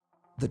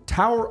the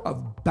Tower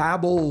of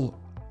Babel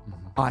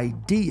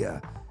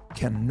idea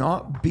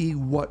cannot be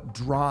what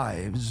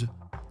drives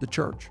the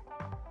church.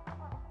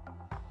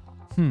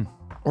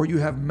 Or you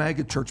have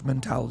mega church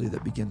mentality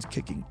that begins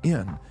kicking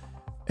in,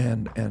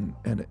 and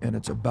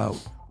it's about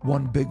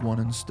one big one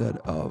instead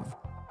of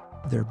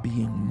there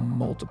being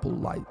multiple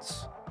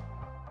lights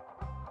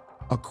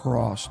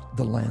across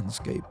the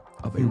landscape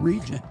of a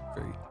region.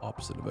 Very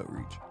opposite of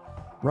outreach.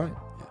 Right.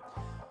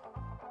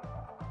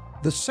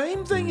 The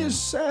same thing is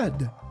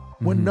said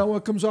when Noah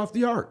comes off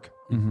the ark.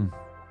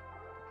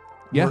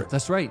 Yeah,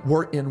 that's right.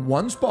 We're in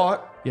one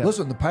spot. Yeah.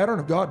 Listen, the pattern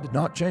of God did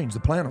not change. The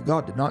plan of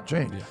God did not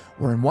change. Yeah.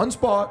 We're in one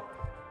spot,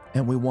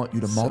 and we want you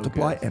to So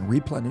multiply good. and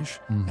replenish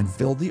and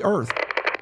fill the earth.